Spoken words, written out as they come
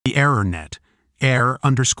The error net,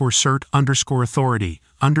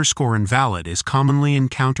 error_cert_authority_invalid is commonly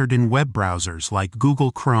encountered in web browsers like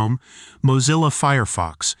Google Chrome, Mozilla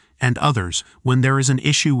Firefox, and others when there is an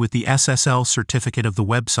issue with the SSL certificate of the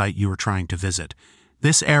website you are trying to visit.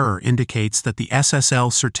 This error indicates that the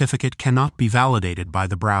SSL certificate cannot be validated by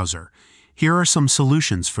the browser. Here are some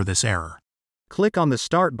solutions for this error. Click on the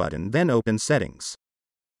Start button, then open Settings.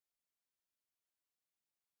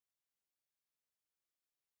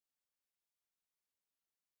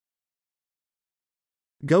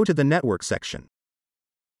 Go to the Network section.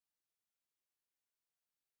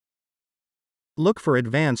 Look for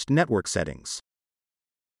Advanced Network Settings.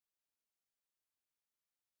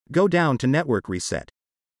 Go down to Network Reset.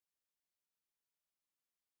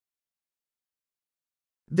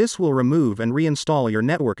 This will remove and reinstall your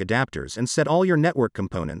network adapters and set all your network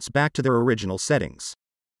components back to their original settings.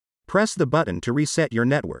 Press the button to reset your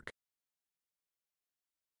network.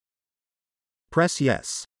 Press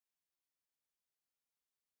Yes.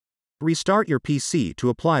 Restart your PC to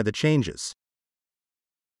apply the changes.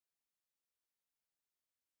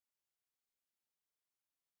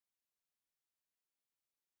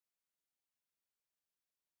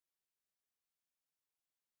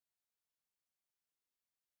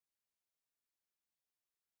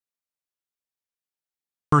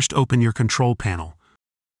 First, open your control panel.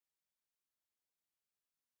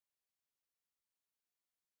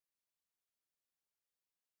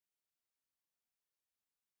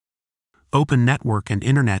 Open Network and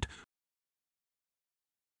Internet.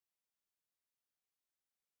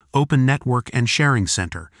 Open Network and Sharing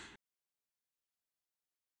Center.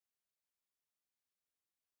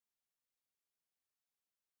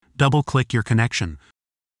 Double-click your connection.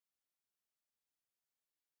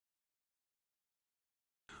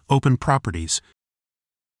 Open Properties.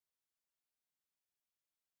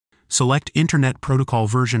 Select Internet Protocol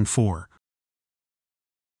version 4.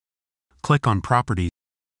 Click on Properties.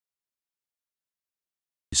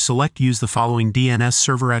 Select Use the following DNS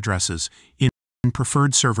server addresses in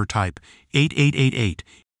preferred server type 8888.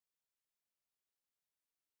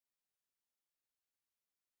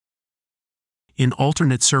 In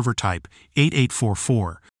alternate server type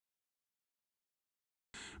 8844.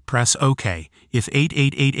 Press OK. If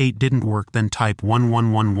 8888 didn't work, then type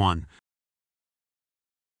 1111.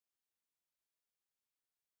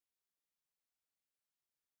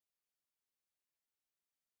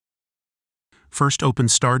 First, open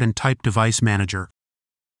Start and type Device Manager.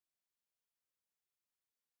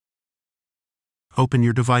 Open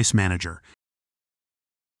your Device Manager.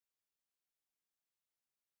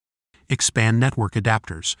 Expand Network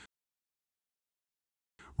Adapters.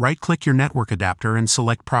 Right-click your network adapter and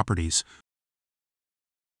select Properties.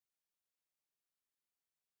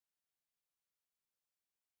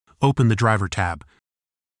 Open the Driver tab.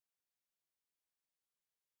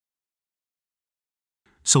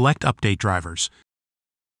 Select Update Drivers.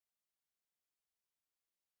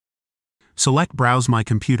 Select Browse My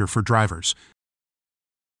Computer for drivers.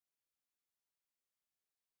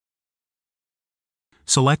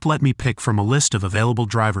 Select Let me pick from a list of available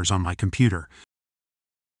drivers on my computer.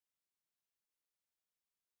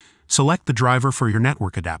 Select the driver for your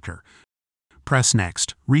network adapter. Press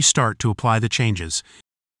Next. Restart to apply the changes.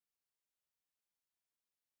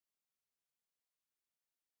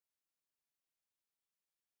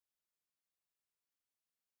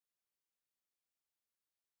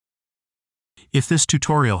 If this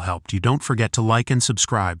tutorial helped you, don't forget to like and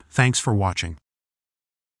subscribe. Thanks for watching.